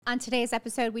On today's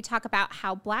episode, we talk about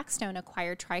how Blackstone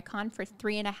acquired Tricon for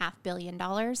 $3.5 billion.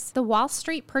 The Wall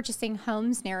Street purchasing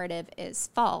homes narrative is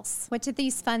false. What do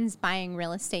these funds buying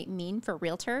real estate mean for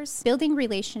realtors? Building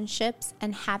relationships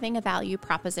and having a value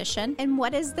proposition? And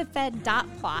what is the Fed dot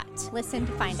plot? Listen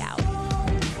to find out.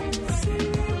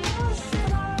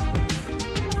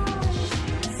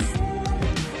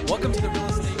 Welcome to the Real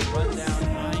Estate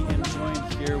Rundown. I am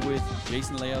joined here with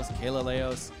Jason Leos, Kayla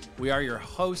Leos. We are your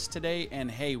hosts today,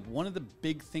 and hey, one of the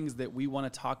big things that we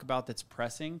want to talk about that's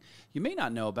pressing, you may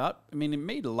not know about, I mean, it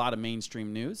made a lot of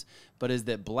mainstream news, but is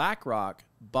that BlackRock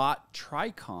bought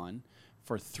Tricon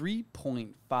for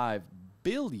 $3.5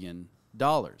 billion.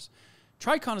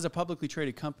 Tricon is a publicly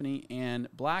traded company, and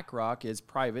BlackRock is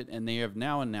private, and they have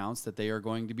now announced that they are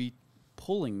going to be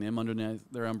pulling them underneath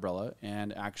their umbrella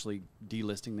and actually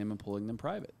delisting them and pulling them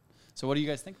private. So what do you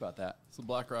guys think about that? So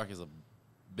BlackRock is a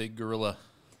big gorilla.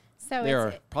 So They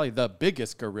are probably the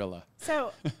biggest gorilla.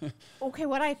 So, okay,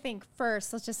 what I think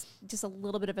first, let's just a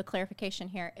little bit of a clarification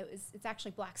here. It's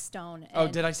actually Blackstone. Oh,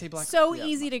 did I say Black? So Yeah.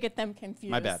 easy to get them confused.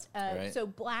 My bad. Right. So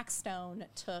Blackstone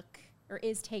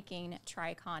is taking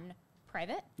Tricon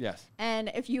private. Yes. And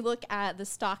if you look at the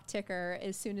stock ticker,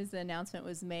 as soon as the announcement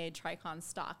was made, Tricon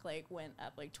stock went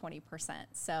up 20%.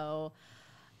 So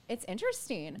it's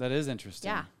interesting. That is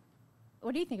interesting. Yeah.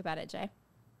 What do you think about it, Jay?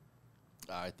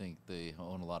 I think they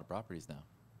own a lot of properties now.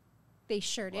 They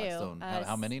sure do. Blackstone.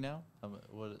 How many now?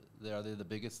 Are they the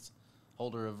biggest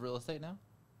holder of real estate now?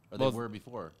 Or Well, they were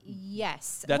before?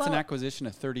 Yes. That's an Well, acquisition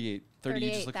of 38. You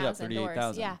just looked it up,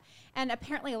 38,000. Yeah. And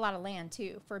apparently a lot of land,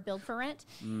 too, for build for rent.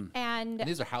 And And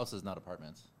these are houses, not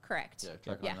apartments. correct.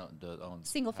 Yeah, Tricon owns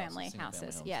Single-family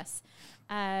houses, homes. yes.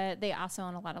 They also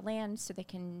own a lot of land, so they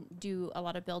can do a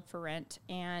lot of build for rent,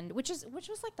 and which was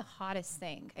the hottest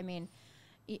thing. I mean,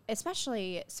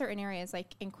 especially certain areas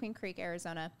like in Queen Creek,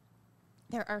 Arizona,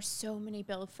 there are so many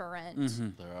build for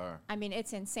rent. There are. I mean,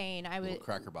 it's insane. Little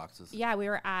cracker boxes. Yeah, we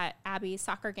were at Abby's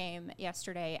soccer game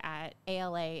yesterday at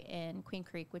ALA in Queen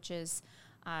Creek, which is,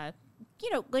 on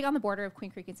the border of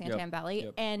Queen Creek and Santan Valley.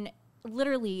 Yep. And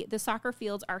literally, the soccer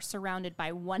fields are surrounded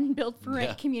by one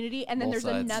build-for-rent community, and then Both there's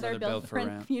sides. another Another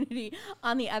build-for-rent community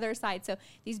on the other side. So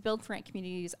these build-for-rent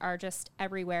communities are just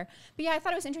everywhere. But yeah, I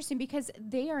thought it was interesting because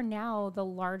they are now the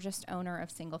largest owner of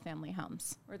single-family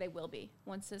homes, or they will be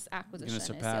once this acquisition is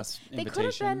surpass sealed. They could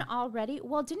have been Invitation? already.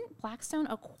 Well, didn't Blackstone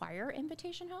acquire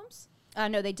Invitation Homes?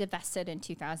 No, they divested in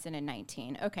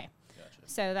 2019. Okay, Gotcha.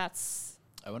 so that's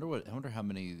I wonder how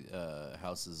many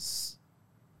houses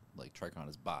like Tricon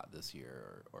has bought this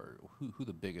year, or who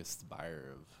the biggest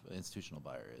institutional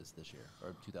buyer is this year,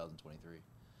 or 2023.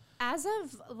 as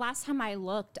of last time I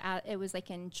looked at it was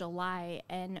in July,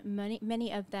 and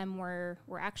many of them were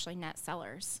actually net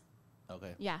sellers.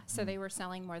 Okay. Yeah, so they were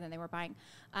selling more than they were buying.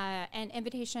 And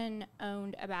Invitation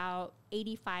owned about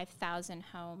 85,000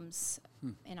 homes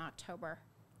in October.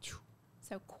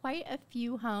 So quite a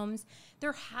few homes.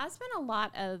 There has been a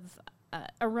lot of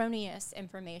erroneous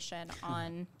information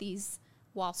on these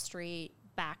Wall Street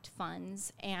backed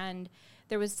funds, and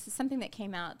there was something that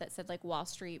came out that said Wall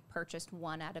Street purchased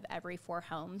 1 out of every 4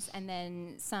 homes, and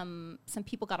then some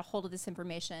people got a hold of this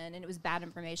information, and it was bad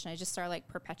information. I just started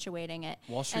perpetuating it.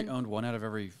 Wall Street And owned 1 out of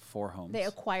every 4 homes. they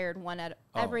acquired 1 out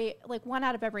of one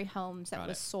out of every homes that Got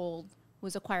was it. sold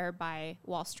was acquired by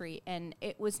Wall Street, and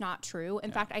it was not true.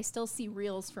 In fact, I still see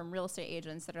reels from real estate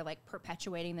agents that are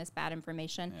perpetuating this bad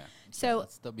information. Yeah. So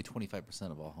That'll be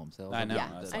 25% of all home sales. I know. yeah,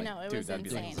 That's I know, it dude, was that'd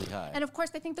be insane. ridiculously high. And of course,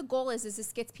 I think the goal is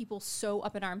this gets people so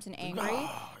up in arms and angry,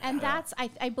 and that's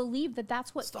I believe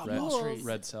that's what Stop Red, Wall fuels Street.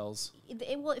 red cells.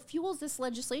 it fuels this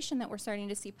legislation that we're starting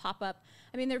to see pop up.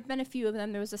 I mean, there have been a few of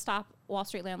them. There was the Stop Wall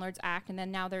Street Landlords Act, and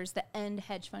then now there's the End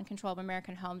Hedge Fund Control of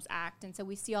American Homes Act. And so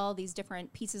we see all these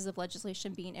different pieces of legislation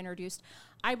being introduced,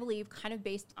 I believe, kind of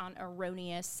based on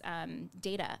erroneous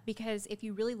data. Because if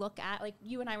you really look at,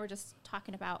 you and I were just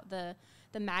talking about the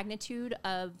magnitude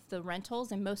of the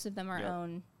rentals, and most of them are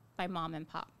owned by mom and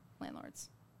pop landlords.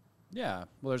 Yeah.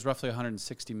 Well, there's roughly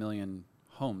 160 million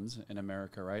homes in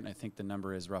America, right? And I think the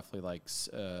number is roughly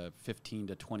 15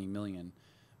 to 20 million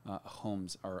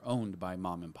homes are owned by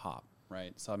mom and pop,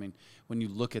 right? So, I mean, when you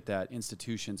look at that,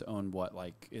 institutions own what,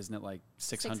 isn't it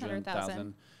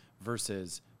 600,000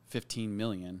 versus 15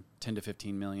 million, 10 to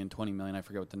 15 million, 20 million, I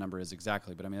forget what the number is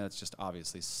exactly, but I mean, that's just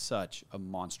obviously such a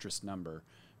monstrous number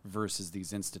versus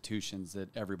these institutions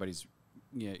that everybody's,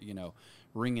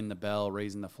 ringing the bell,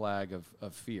 raising the flag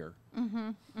of fear.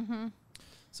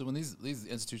 So when these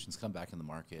institutions come back in the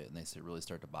market and they really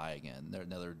start to buy again,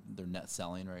 they're net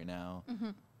selling right now,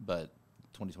 but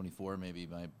 2024 maybe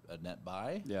a net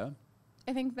buy. Yeah.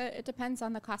 I think that it depends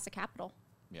on the cost of capital.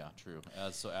 Yeah, true.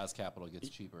 As capital gets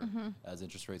cheaper, as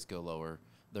interest rates go lower,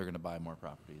 they're going to buy more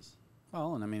properties.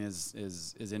 Well, and I mean,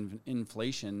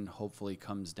 inflation hopefully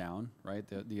comes down, right?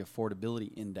 The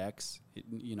affordability index,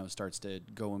 starts to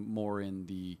go more in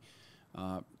the,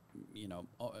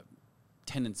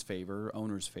 tenants' favor,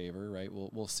 owners' favor, right?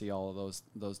 We'll see all of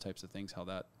those types of things, how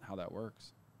that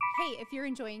works. Hey, if you're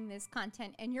enjoying this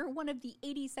content and you're one of the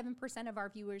 87% of our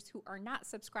viewers who are not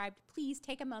subscribed, please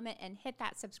take a moment and hit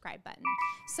that subscribe button.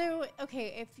 So,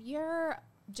 okay, if you're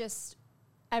just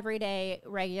everyday,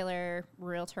 regular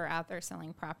realtor out there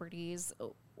selling properties,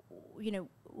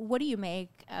 what do you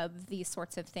make of these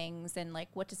sorts of things, and like,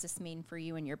 what does this mean for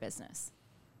you and your business?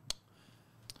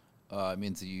 It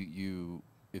means you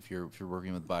if you're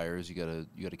working with buyers, you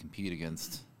gotta compete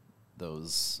against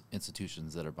those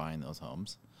institutions that are buying those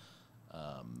homes,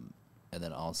 and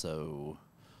then also,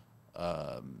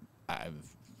 I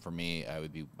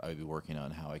would be working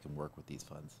on how I can work with these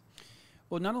funds.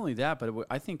 Well, not only that, but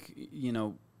I think,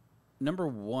 number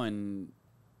one,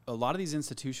 a lot of these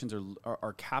institutions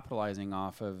are capitalizing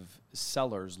off of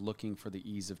sellers looking for the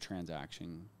ease of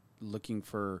transaction, looking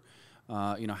for,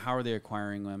 how are they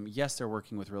acquiring them? Yes, they're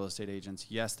working with real estate agents.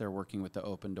 Yes, they're working with the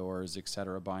open doors, et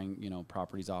cetera, buying,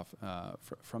 properties off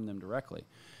from them directly.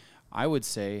 I would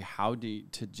say,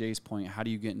 to Jay's point, how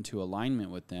do you get into alignment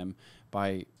with them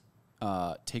by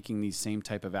taking these same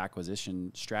type of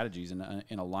acquisition strategies and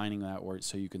aligning that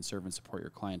so you can serve and support your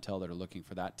clientele that are looking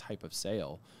for that type of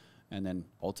sale. And then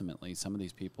ultimately some of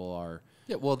these people are...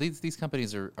 Yeah, well, these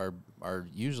companies are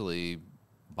usually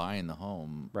buying the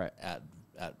home at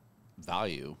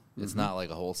value. It's not like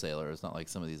a wholesaler. It's not like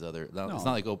some of these other... No. It's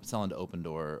not like selling to Open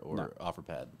Door or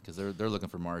OfferPad, because they're looking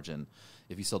for margin.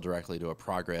 If you sell directly to a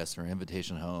Progress or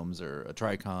Invitation Homes or a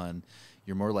Tricon,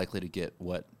 you're more likely to get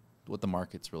what the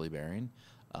market's really bearing.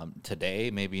 Today,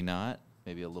 maybe not,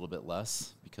 maybe a little bit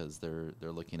less, because they're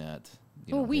looking at...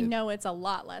 we know it's a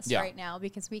lot less right now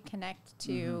because we connect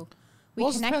to...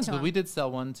 It depends, but we did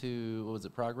sell one to, what was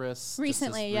it, Progress?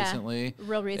 Recently.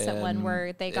 Real recent one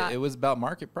where they got... It was about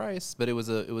market price, but it was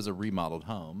a remodeled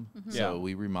home. So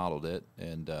we remodeled it,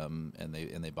 and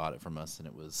they bought it from us, and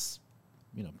it was,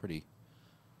 pretty...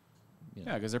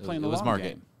 because they're playing the long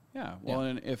game. Yeah, well,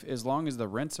 and if as long as the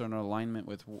rents are in alignment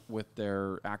with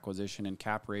their acquisition and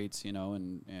cap rates,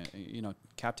 and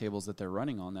cap tables that they're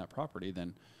running on that property,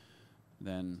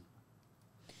 then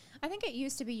I think it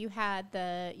used to be you had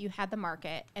the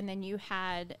market, and then you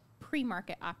had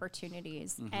pre-market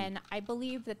opportunities, and I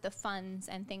believe that the funds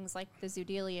and things like the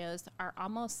Zudelios are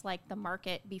almost like the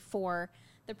market before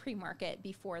the pre-market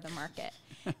before the market.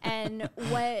 And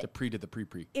what the pre to the pre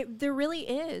there really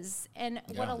is. And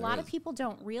what a lot of people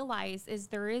don't realize is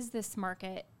there is this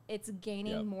market. It's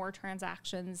gaining more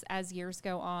transactions as years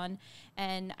go on.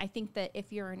 And I think that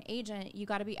if you're an agent, you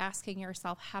got to be asking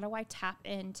yourself, how do I tap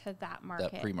into that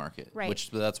market? That pre-market, right?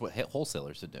 Which that's what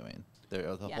wholesalers are doing.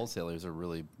 The wholesalers are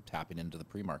really tapping into the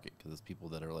pre-market, because it's people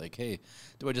that are like, hey,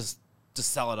 do I just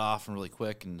sell it off and really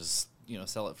quick and just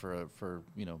sell it for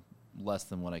less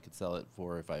than what I could sell it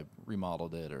for if I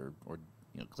remodeled it or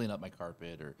clean up my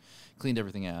carpet or cleaned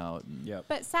everything out.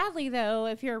 But sadly, though,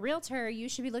 if you're a realtor, you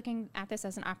should be looking at this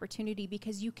as an opportunity,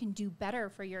 because you can do better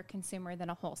for your consumer than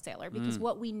a wholesaler. Because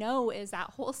what we know is that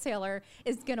wholesaler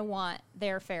is going to want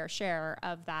their fair share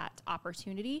of that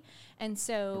opportunity. And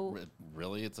so...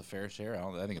 Really? It's a fair share?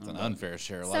 I think it's an unfair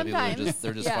share. A lot Sometimes. of people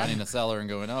are just finding a seller and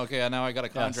going, okay, now I got a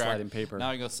contract. sliding paper.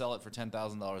 Now I go sell it for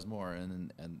 $10,000 more,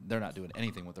 and they're not doing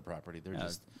anything with the property. They're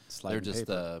just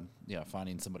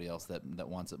finding somebody else that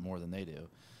wants it more than they do,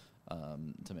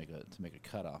 to make a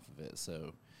cut off of it.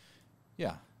 So,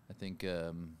 I think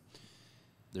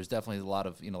there's definitely a lot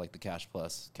of like the Cash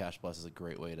Plus. Cash Plus is a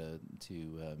great way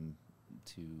to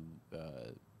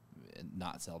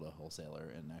not sell to a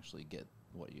wholesaler and actually get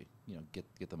what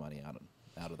get the money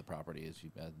out of the property,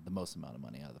 as the most amount of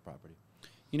money out of the property.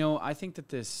 I think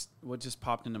that what just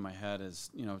popped into my head is,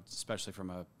 especially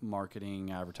from a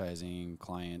marketing, advertising,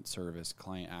 client service,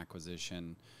 client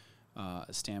acquisition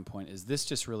standpoint, is this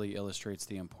just really illustrates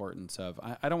the importance of,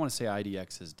 I don't want to say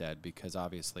IDX is dead, because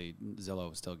obviously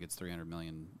Zillow still gets 300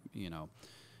 million,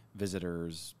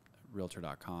 visitors,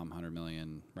 Realtor.com, 100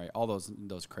 million, right? All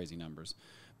those crazy numbers.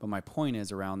 But my point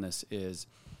is around this is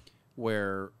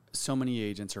where so many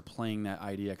agents are playing that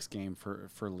IDX game for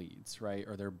leads, right?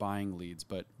 Or they're buying leads.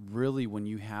 But really, when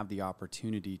you have the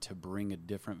opportunity to bring a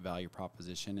different value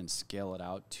proposition and scale it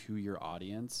out to your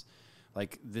audience,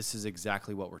 like this is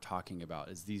exactly what we're talking about,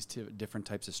 is these two different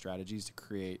types of strategies to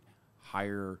create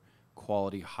higher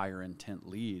quality, higher intent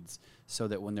leads, so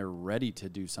that when they're ready to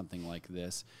do something like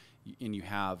this, and you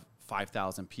have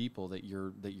 5,000 people that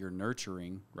you're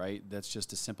nurturing, right? That's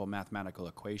just a simple mathematical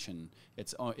equation.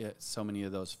 It's so many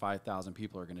of those 5,000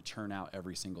 people are going to churn out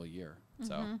every single year.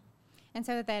 So. And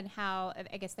so then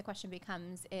I guess the question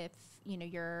becomes, if,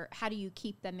 how do you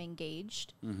keep them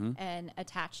engaged and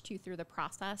attached to you through the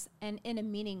process and in a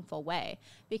meaningful way?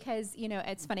 Because,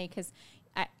 it's funny because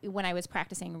when I was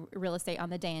practicing real estate on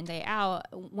the day in, day out,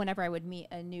 whenever I would meet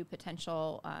a new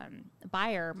potential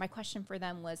buyer, my question for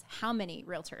them was, how many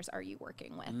realtors are you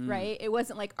working with, right? It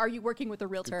wasn't like, are you working with a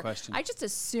realtor? I just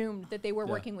assumed that they were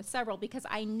working with several, because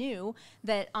I knew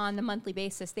that on the monthly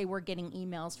basis, they were getting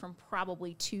emails from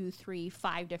probably 2, 3,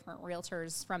 5 different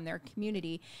realtors from their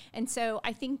community. And so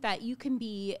I think that you can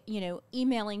be,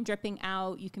 emailing, dripping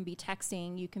out, you can be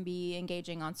texting, you can be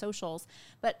engaging on socials,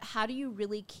 but how do you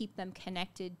really keep them connected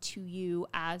to you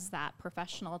as that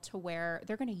professional to where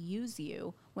they're going to use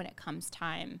you when it comes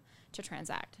time to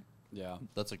transact? Yeah,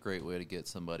 that's a great way to get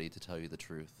somebody to tell you the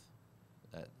truth.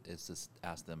 It's just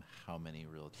ask them how many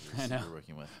realtors you're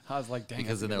working with. I was like, dang.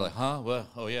 Because then they're like, huh? Well,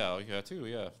 oh yeah,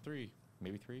 2, 3,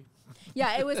 maybe 3.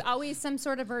 Yeah, it was always some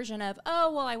sort of version of,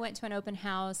 oh, well, I went to an open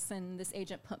house and this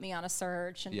agent put me on a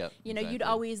search. And, exactly. You'd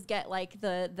always get like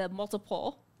the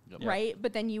multiple. Yep. Right.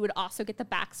 But then you would also get the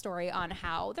backstory on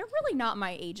how they're really not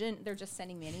my agent. They're just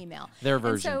sending me an email. Their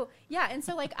version. And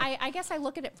so like, I guess I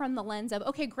look at it from the lens of,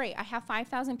 okay, great. I have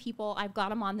 5,000 people. I've got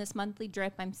them on this monthly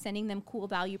drip. I'm sending them cool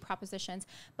value propositions.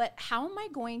 But how am I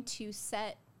going to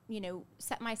set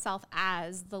myself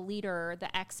as the leader,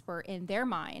 the expert in their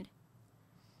mind?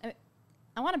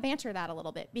 I want to banter that a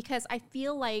little bit, because I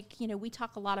feel like, we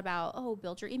talk a lot about,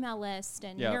 build your email list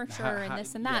and nurture and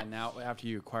this and that. Yeah, now after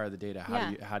you acquire the data,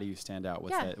 how do you stand out?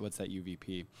 What's that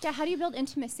UVP? Yeah, how do you build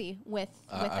intimacy with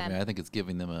them? I mean, I think it's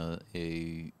giving them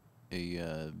a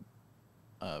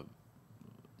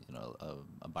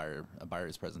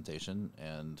buyer's presentation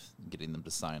and getting them to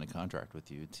sign a contract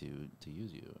with you to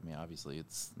use you. I mean, obviously,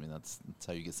 that's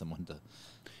how you get someone to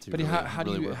but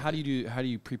really, how do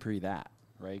you pre that?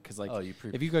 Right, because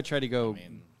if you go try to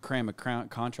cram a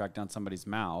contract down somebody's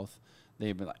mouth,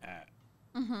 they'd be like,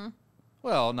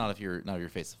 Well, not if you're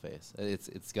face to face.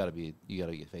 It's got to be, you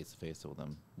got to get face to face with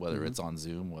them, whether it's on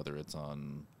Zoom, whether it's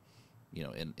on,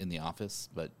 in the office.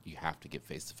 But you have to get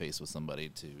face to face with somebody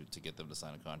to get them to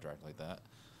sign a contract like that.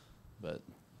 But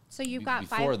so you've got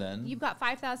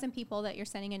 5,000 people that you're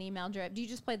sending an email drip. Do you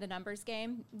just play the numbers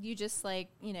game? Do you just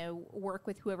work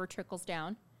with whoever trickles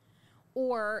down?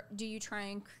 Or do you try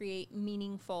and create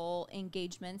meaningful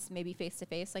engagements, maybe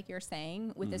face-to-face, like you're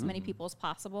saying, with as many people as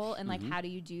possible? And, how do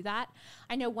you do that?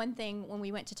 I know one thing, when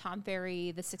we went to Tom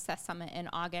Ferry, the Success Summit in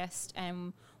August,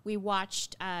 and we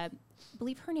watched, I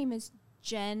believe her name is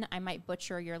Jen, I might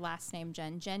butcher your last name,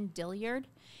 Jen Dilliard.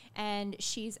 And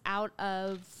she's out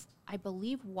of, I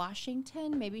believe,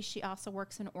 Washington. Maybe she also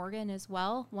works in Oregon as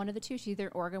well. One of the two. She's either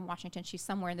Oregon, Washington. She's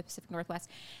somewhere in the Pacific Northwest.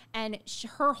 And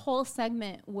her whole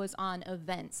segment was on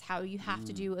events, how you have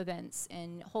to do events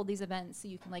and hold these events so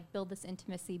you can build this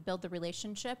intimacy, build the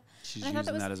relationship. She's using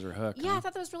that as her hook. Yeah, I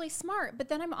thought that was really smart. But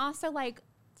then I'm also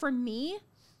for me,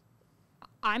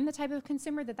 I'm the type of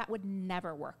consumer that would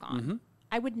never work on.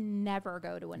 I would never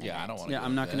go to an event. I don't want to. Yeah,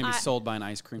 I'm not going to be sold by an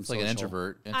ice cream. It's like an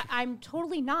introvert. I'm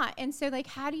totally not. And so,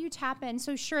 how do you tap in?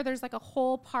 So, sure, there's a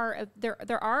whole part of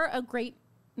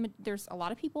there's a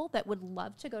lot of people that would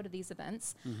love to go to these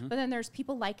events, but then there's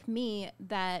people like me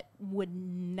that would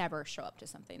never show up to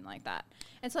something like that.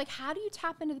 And so, how do you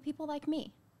tap into the people like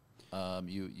me?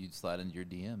 You slide into your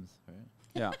DMs, right?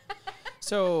 Yeah.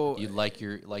 So you like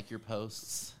your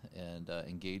posts and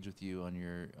engage with you on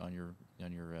your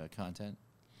content.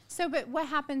 So, but what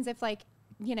happens if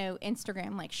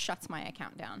Instagram shuts my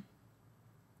account down?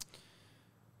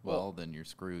 Well, then you're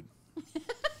screwed.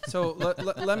 So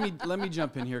let me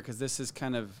jump in here, because this is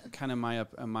kind of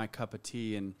my cup of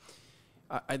tea, and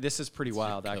this is pretty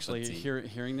wild actually.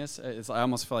 Hearing this, I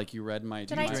almost feel like you read my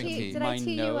Did I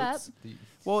tee you up?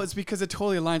 Well, it's because it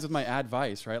totally aligns with my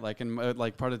advice, right?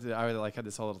 Part of I had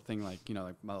this whole little thing, my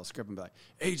little script, and be like,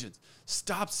 agents,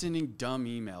 stop sending dumb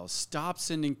emails, stop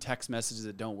sending text messages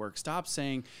that don't work, stop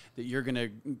saying that you're gonna,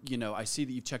 I see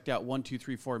that you checked out 1, 2,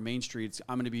 3, 4 Main Streets.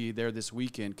 I'm gonna be there this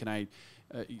weekend. Can I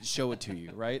show it to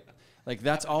you, right?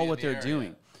 That's all what they're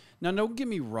doing. Now, don't get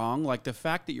me wrong. The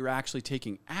fact that you're actually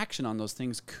taking action on those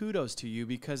things, kudos to you,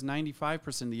 because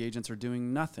 95% of the agents are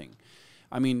doing nothing.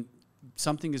 I mean,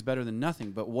 something is better than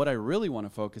nothing. But what I really want to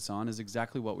focus on is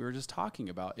exactly what we were just talking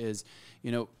about is,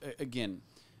 again,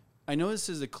 I know this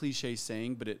is a cliche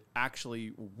saying, but it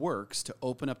actually works to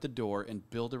open up the door and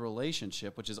build a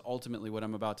relationship, which is ultimately what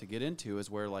I'm about to get into, is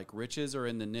where riches are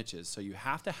in the niches. So you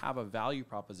have to have a value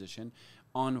proposition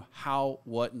on how,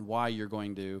 what, and why you're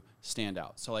going to stand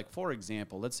out. So like, for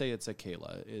example, let's say it's a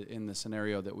Kayla in the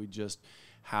scenario that we just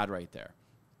had right there.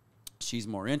 She's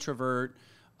more introvert.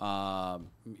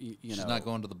 She's not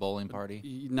going to the bowling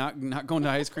party. Not going to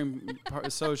ice cream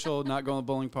social. Not going to the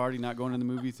bowling party. Not going to the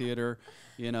movie theater.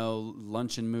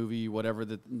 Lunch and movie, whatever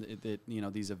that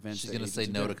these events. She's going to say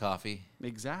no to coffee.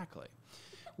 Exactly.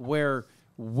 Where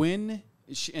when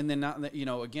she, and then not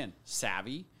again,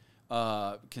 savvy,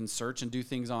 can search and do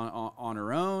things on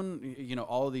her own.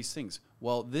 All of these things.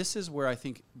 Well, this is where I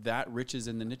think that riches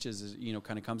in the niches is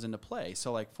kind of comes into play.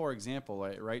 So like, for example,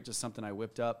 right, just something I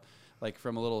whipped up. Like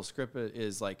from a little script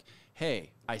is like,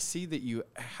 hey, I see that you.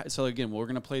 So again, we're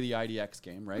going to play the IDX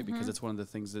game, right? Because it's one of the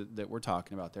things that we're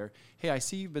talking about there. Hey, I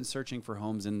see you've been searching for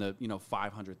homes in the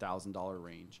 $500,000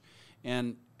 range,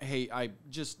 and hey, I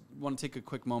just want to take a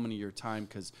quick moment of your time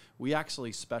because we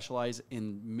actually specialize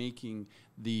in making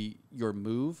your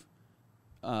move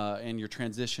and your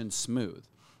transition smooth.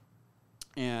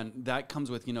 And that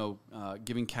comes with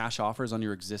giving cash offers on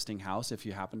your existing house if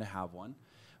you happen to have one.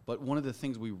 But one of the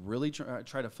things we really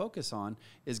try to focus on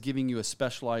is giving you a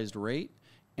specialized rate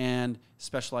and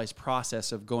specialized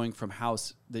process of going from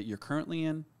house that you're currently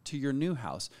in to your new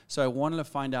house. So I wanted to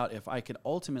find out if I could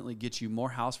ultimately get you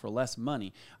more house for less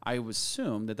money. I would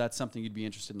assume that that's something you'd be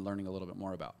interested in learning a little bit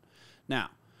more about. Now,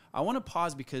 I want to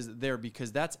pause because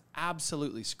that's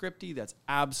absolutely scripty, that's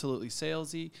absolutely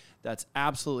salesy, that's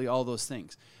absolutely all those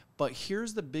things. But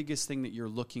here's the biggest thing that you're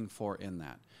looking for in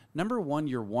that. Number one,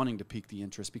 you're wanting to pique the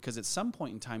interest because at some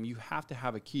point in time, you have to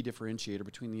have a key differentiator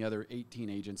between the other 18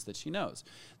 agents that she knows.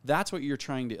 That's what you're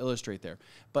trying to illustrate there.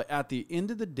 But at the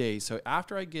end of the day, so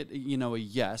after I get, a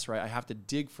yes, right, I have to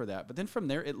dig for that. But then from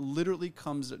there, it literally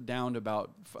comes down to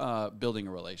about building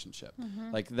a relationship.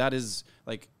 Mm-hmm. Like that is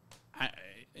like,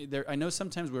 I know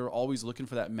sometimes we're always looking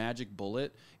for that magic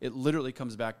bullet. It literally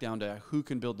comes back down to who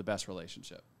can build the best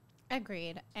relationship.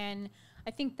 Agreed. And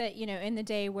I think that, in the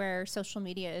day where social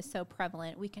media is so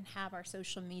prevalent, we can have our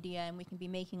social media and we can be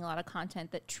making a lot of content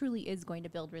that truly is going to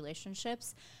build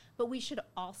relationships. But we should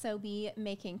also be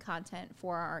making content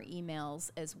for our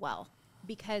emails as well.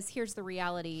 Because here's the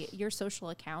reality, your social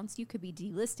accounts, you could be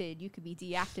delisted, you could be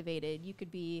deactivated, you could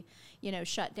be,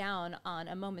 shut down on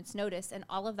a moment's notice. And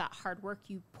all of that hard work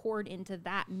you poured into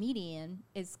that medium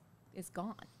is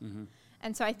gone. Mm-hmm.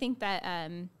 And so I think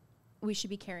that we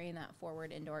should be carrying that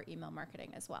forward into our email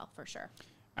marketing as well, for sure.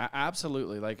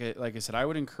 Absolutely. Like I said, I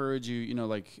would encourage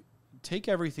you, take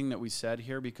everything that we said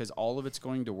here because all of it's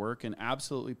going to work, and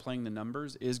absolutely playing the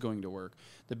numbers is going to work.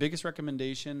 The biggest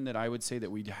recommendation that I would say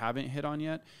that we haven't hit on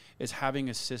yet is having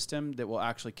a system that will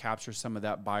actually capture some of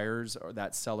that buyer's or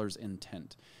that seller's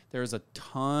intent. There's a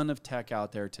ton of tech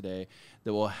out there today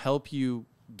that will help you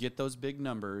get those big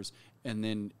numbers, and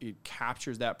then it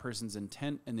captures that person's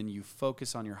intent, and then you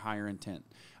focus on your higher intent.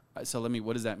 So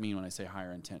what does that mean when I say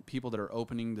higher intent? People that are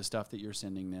opening the stuff that you're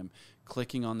sending them,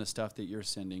 clicking on the stuff that you're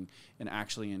sending, and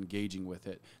actually engaging with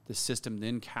it. The system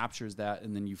then captures that,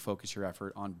 and then you focus your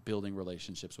effort on building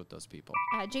relationships with those people.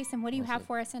 Jason, what do you have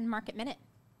for us in Market Minute?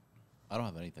 I don't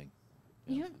have anything.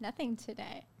 You have nothing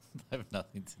today. I have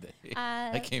nothing today.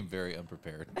 I came very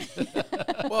unprepared.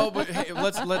 Well, but hey,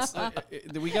 let's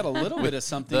we got a little bit of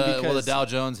something. The Dow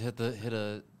Jones hit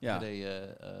a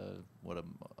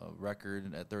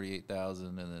record at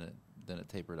 38,000, and then it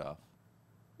tapered off.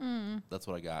 That's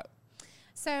what I got.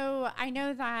 So I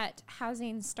know that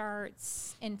housing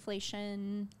starts,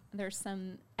 inflation. There's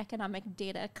some economic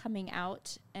data coming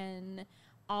out, and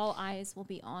all eyes will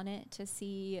be on it to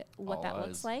see what all that eyes.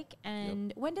 Looks like.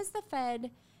 And when does the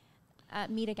Fed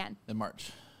meet again? In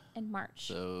March. In March.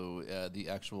 So the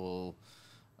actual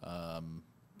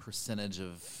percentage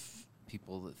of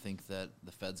people that think that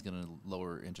the Fed's going to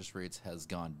lower interest rates has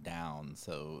gone down.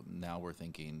 So now we're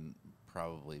thinking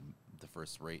probably the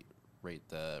first rate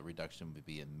reduction would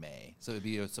be in May. So it'd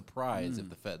be a surprise if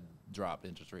the Fed dropped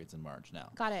interest rates in March now.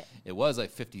 Got it. It was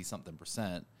like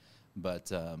 50-something%, but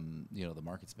the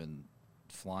market's been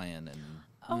flying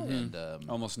and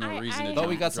almost no reason to but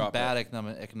we got some bad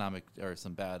economic or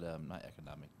some bad not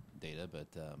economic data, but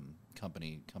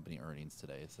company earnings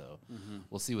today. So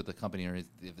we'll see what the company earnings,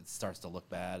 if it starts to look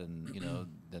bad, and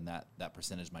then that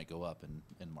percentage might go up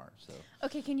in March. So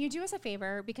okay, can you do us a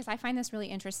favor, because I find this really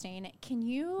interesting? Can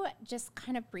you just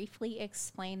kind of briefly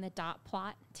explain the dot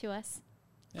plot to us?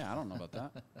 Yeah, I don't know about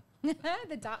that.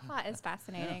 The dot plot is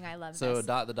fascinating. I love this. So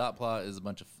the dot plot is a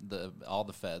bunch of all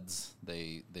the Feds.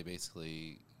 They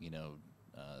basically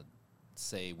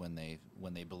say when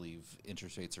they believe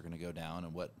interest rates are going to go down,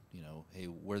 and what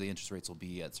where the interest rates will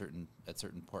be at certain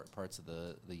parts of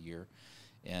the year,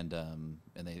 and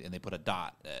they put a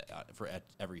dot for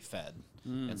every Fed,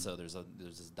 and so there's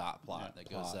this dot plot that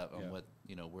goes up on what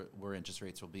where interest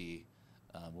rates will be,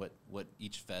 what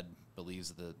each Fed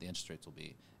believes the interest rates will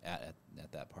be at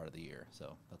that part of the year.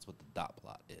 So that's what the dot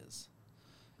plot is.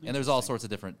 And there's all sorts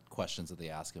of different questions that they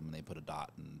ask them, and they put a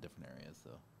dot in different areas. So,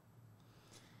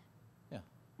 yeah.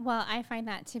 Well, I find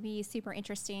that to be super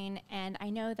interesting, and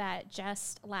I know that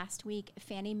just last week,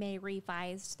 Fannie Mae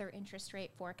revised their interest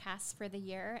rate forecasts for the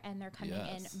year, and they're coming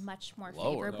in much more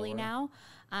favorably now,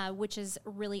 which is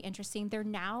really interesting. They're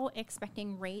now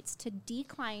expecting rates to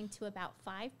decline to about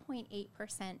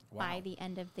 5.8% by the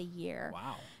end of the year.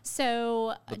 Wow.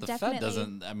 So but the Fed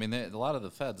doesn't. I mean, a lot of the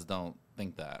Feds don't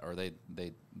think that, or they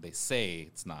say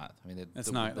it's not. I mean,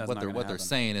 what they're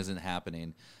saying isn't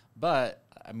happening. But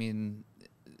I mean,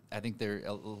 I think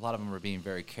a lot of them are being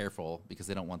very careful because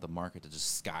they don't want the market to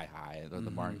just sky high, or the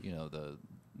market,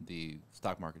 the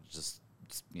stock market to just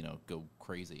go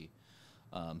crazy.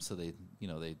 So they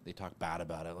talk bad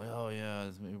about it, like, oh yeah,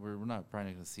 we're not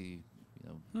probably going to see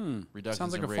reductions.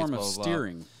 Sounds like in a rates, form blah, of blah, blah.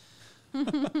 steering.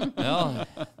 Well,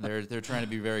 they're trying to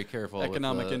be very careful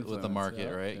Economic with the market,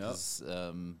 influence, right? Because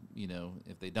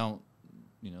if they don't,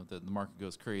 the market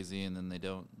goes crazy, and then they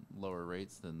don't lower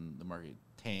rates, then the market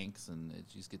tanks, and it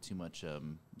just gets too much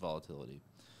volatility.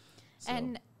 So.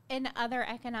 And in other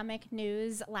economic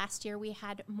news, last year we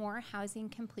had more housing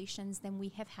completions than we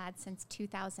have had since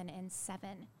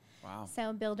 2007. Wow.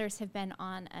 So builders have been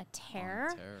on a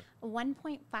tear.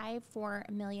 1.54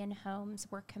 million homes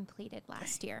were completed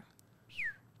last year.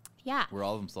 Yeah. Were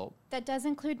all of them sold? That does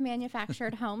include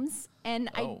manufactured homes,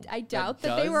 and I doubt that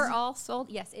does? they were all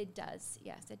sold. Yes, it does.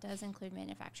 Yes, it does include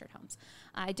manufactured homes.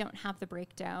 I don't have the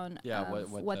breakdown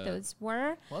of what those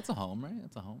were. Well, it's a home, right?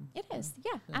 It's a home. It is.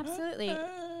 Yeah, absolutely.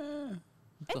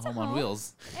 It's a home on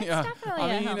wheels. It's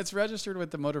definitely a home. It's registered with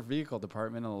the motor vehicle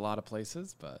department in a lot of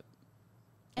places, but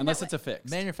unless it's a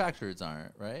fix. Manufacturers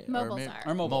aren't, right? Mobiles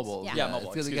are. Or mobiles. Yeah. Yeah, mobile.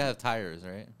 Because you gotta have tires,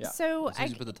 right? Yeah. So As soon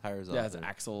as you put the tires on. Yeah, it's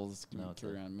axles. No,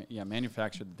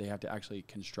 manufactured. They have to actually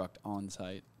construct on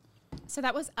site. So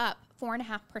that was up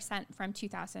 4.5% from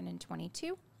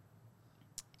 2022.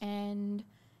 And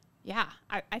yeah,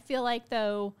 I feel like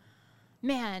though,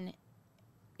 man,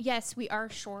 yes, we are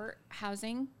short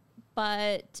housing,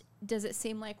 but does it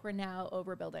seem like we're now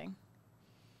overbuilding?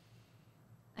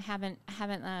 I haven't.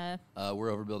 We're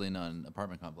overbuilding on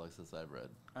apartment complexes, I've read.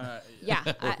 Yeah.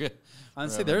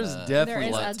 Honestly, there's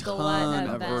definitely there a is a ton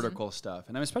of them. vertical stuff,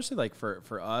 and I mean, especially like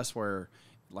for us, where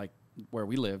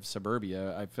we live,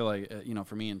 suburbia. I feel like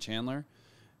for me in Chandler,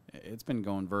 it's been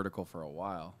going vertical for a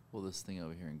while. Well, this thing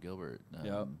over here in Gilbert.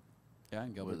 Yeah,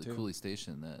 in Gilbert too. The Cooley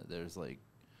Station. There's like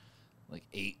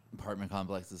 8 apartment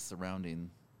complexes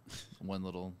surrounding one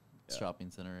little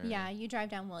shopping center area. Yeah, you drive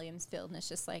down Williamsfield and it's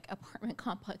just like apartment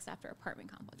complex after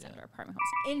apartment complex after apartment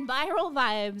complex. In viral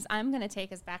vibes, I'm going to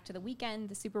take us back to the weekend,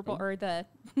 the Super Bowl, or the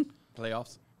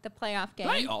playoffs. The playoff game.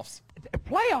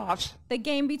 Playoffs. The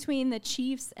game between the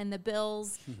Chiefs and the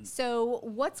Bills. So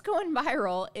what's going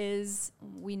viral is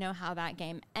we know how that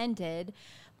game ended,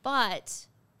 but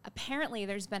apparently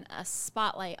there's been a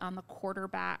spotlight on the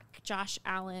quarterback Josh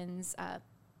Allen's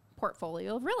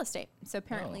portfolio of real estate. So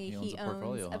apparently he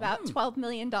owns about $12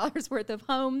 million worth of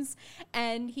homes,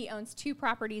 and he owns 2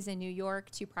 properties in New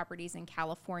York, 2 properties in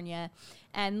California,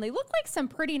 and they look like some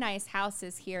pretty nice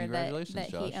houses here that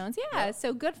he owns. Yeah,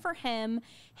 so good for him.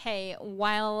 Hey,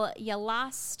 while you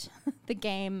lost the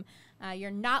game, you're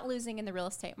not losing in the real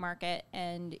estate market,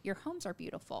 and your homes are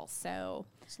beautiful. So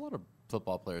there's a lot of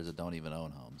football players that don't even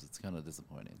own homes. It's kind of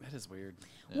disappointing. That is weird.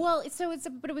 Yeah. Well,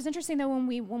 but it was interesting though when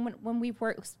we've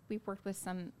worked with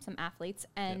some athletes,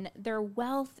 and their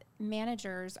wealth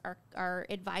managers are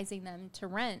advising them to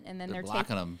rent, and then they're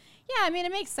blocking them. Yeah, I mean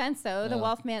it makes sense though. Yeah. The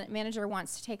wealth manager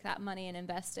wants to take that money and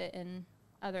invest it in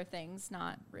other things,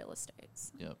 not real estate.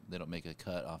 Yep, they don't make a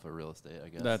cut off of real estate, I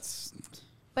guess.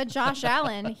 But Josh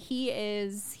Allen,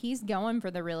 he's going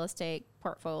for the real estate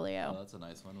portfolio. Oh, that's a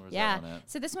nice one. Where's that one at?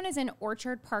 So this one is in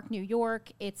Orchard Park, New York.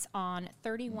 It's on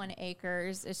 31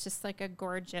 acres. It's just like a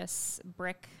gorgeous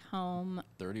brick home.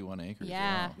 31 acres.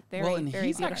 Yeah. Wow. Very, and very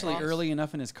he's beautiful. actually early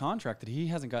enough in his contract that he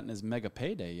hasn't gotten his mega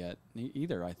payday yet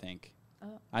either, I think.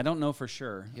 I don't know for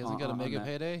sure. He hasn't got a mega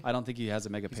payday? I don't think he has a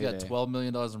mega payday. He's got $12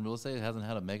 million in real estate. He hasn't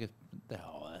had a mega.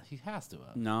 He has to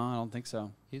have. No, I don't think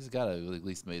so. He's got to at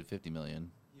least made $50 million.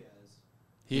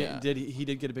 He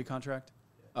did get a big contract?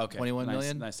 Yeah. Okay. 21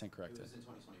 million? Nice and corrected. It was in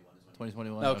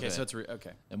 2021. 2021? Okay, so it's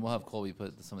okay. And we'll have Colby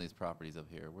put some of these properties up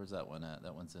here. Where's that one at?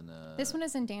 That one's in... this one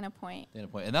is in Dana Point. Dana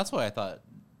Point. And that's why I thought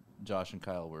Josh and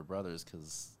Kyle were brothers,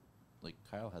 because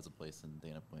Kyle has a place in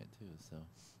Dana Point too, so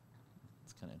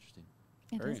it's kind of interesting.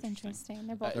 It is interesting.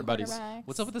 They're both buddies. quarterbacks.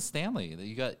 What's up with the Stanley?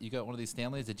 You got one of these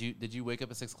Stanleys. Did you wake up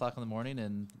at 6 o'clock in the morning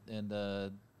and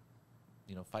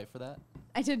fight for that?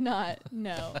 I did not.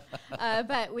 No,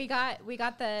 but we got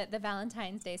the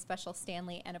Valentine's Day special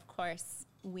Stanley, and of course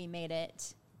we made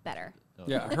it better.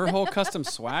 Yeah, her whole custom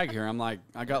swag here. I'm like,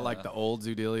 I got like the old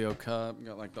Zudilio cup,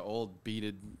 got like the old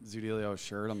beaded Zudilio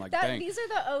shirt. I'm like, dang. These are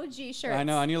the OG shirts. I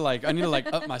know. I need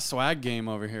to up my swag game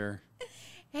over here.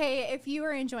 Hey, if you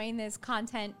are enjoying this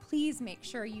content, please make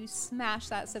sure you smash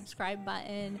that subscribe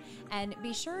button and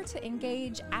be sure to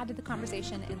engage, add to the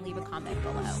conversation, and leave a comment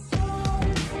below.